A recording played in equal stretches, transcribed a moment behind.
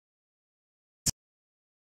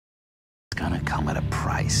gonna come at a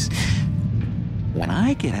price. When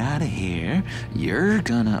I get out of here, you're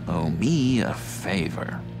gonna owe me a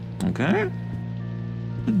favor, okay?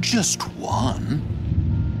 Just one.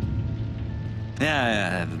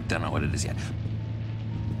 Yeah, I don't know what it is yet.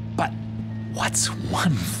 But what's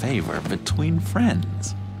one favor between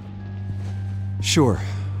friends? Sure.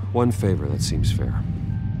 One favor, that seems fair.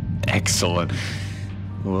 Excellent.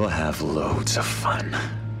 We'll have loads of fun.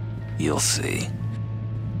 You'll see.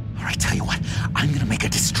 All right, tell you what, I'm gonna make a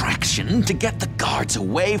distraction to get the guards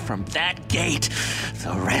away from that gate.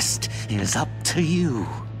 The rest is up to you.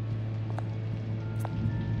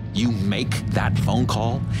 You make that phone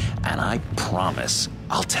call, and I promise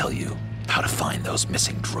I'll tell you how to find those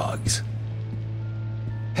missing drugs.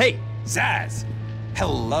 Hey, Zaz!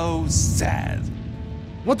 Hello, Zaz.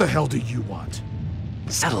 What the hell do you want?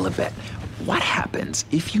 Settle a bet. What happens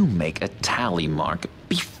if you make a tally mark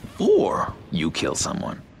before you kill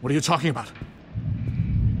someone? What are you talking about?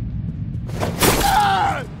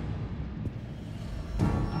 Ah!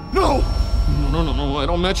 No! No, I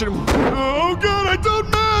don't match anymore. Oh God, I don't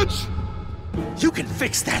match! You can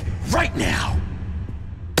fix that right now!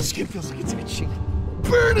 Skin feels like it's itching.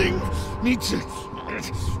 Burning! Need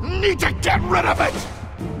to get rid of it!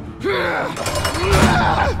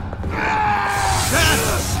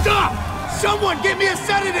 Stop! Someone give me a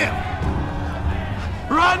sedative!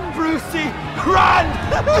 Run, Brucey! Run!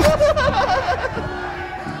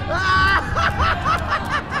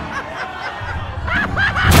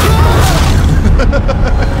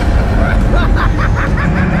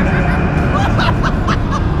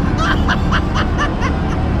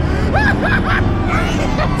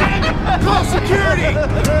 Call security!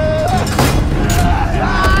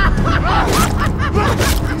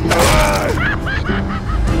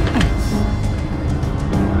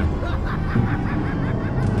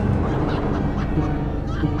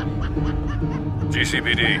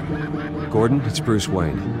 GCPD. Gordon, it's Bruce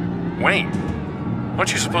Wayne. Wayne?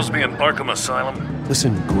 Aren't you supposed to be in Arkham Asylum?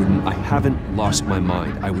 Listen, Gordon, I haven't lost my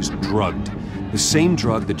mind. I was drugged. The same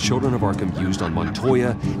drug the children of Arkham used on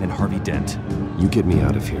Montoya and Harvey Dent. You get me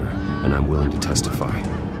out of here, and I'm willing to testify.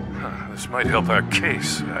 This might help our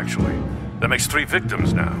case, actually. That makes 3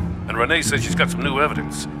 victims now, and Renee says she's got some new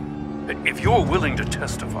evidence. If you're willing to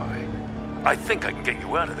testify, I think I can get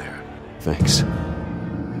you out of there. Thanks.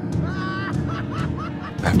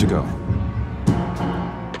 I have to go.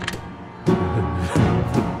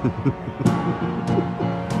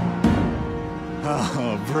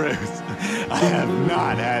 Oh, Bruce, I have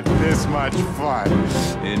not had this much fun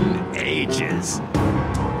in ages.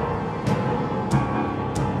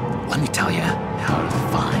 Let me tell you how to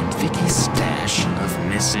find Vicky's stash of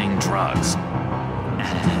missing drugs.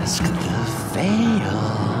 Ask the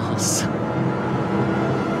Fails.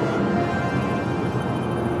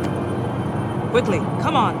 Quickly,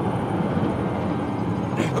 come on.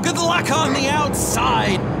 Good luck on the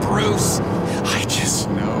outside, Bruce. I just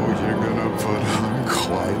know you're gonna put on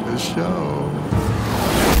quite the show.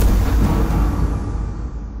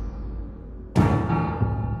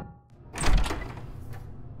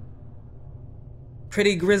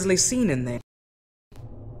 Pretty grisly scene in there.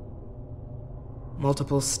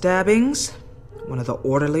 Multiple stabbings. One of the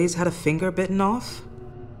orderlies had a finger bitten off.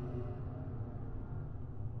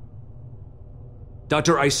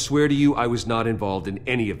 Doctor, I swear to you I was not involved in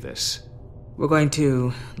any of this. We're going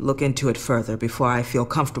to look into it further before I feel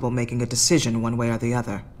comfortable making a decision one way or the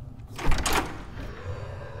other.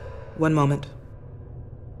 One moment.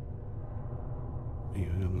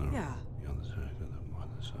 Yeah.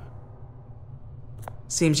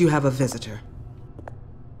 Seems you have a visitor.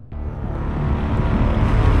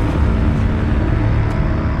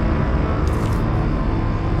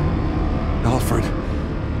 Alfred.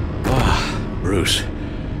 Bruce,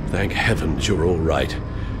 thank heavens you're all right.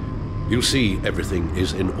 You see, everything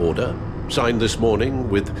is in order. Signed this morning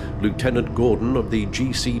with Lieutenant Gordon of the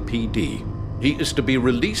GCPD. He is to be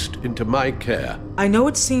released into my care. I know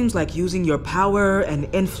it seems like using your power and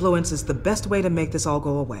influence is the best way to make this all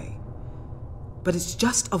go away. But it's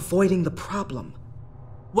just avoiding the problem.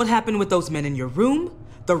 What happened with those men in your room?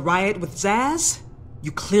 The riot with Zaz?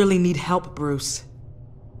 You clearly need help, Bruce.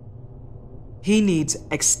 He needs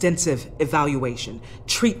extensive evaluation,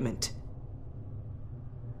 treatment.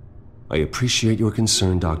 I appreciate your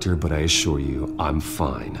concern, Doctor, but I assure you, I'm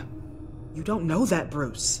fine. You don't know that,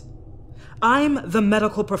 Bruce. I'm the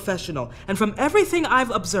medical professional, and from everything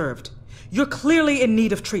I've observed, you're clearly in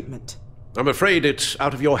need of treatment. I'm afraid it's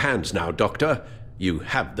out of your hands now, Doctor. You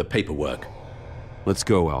have the paperwork. Let's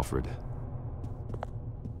go, Alfred.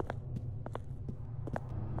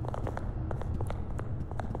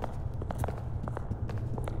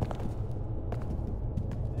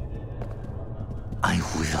 I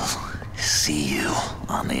will see you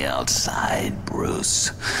on the outside,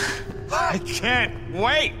 Bruce. I can't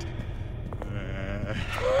wait!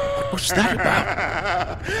 What's that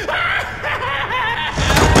about?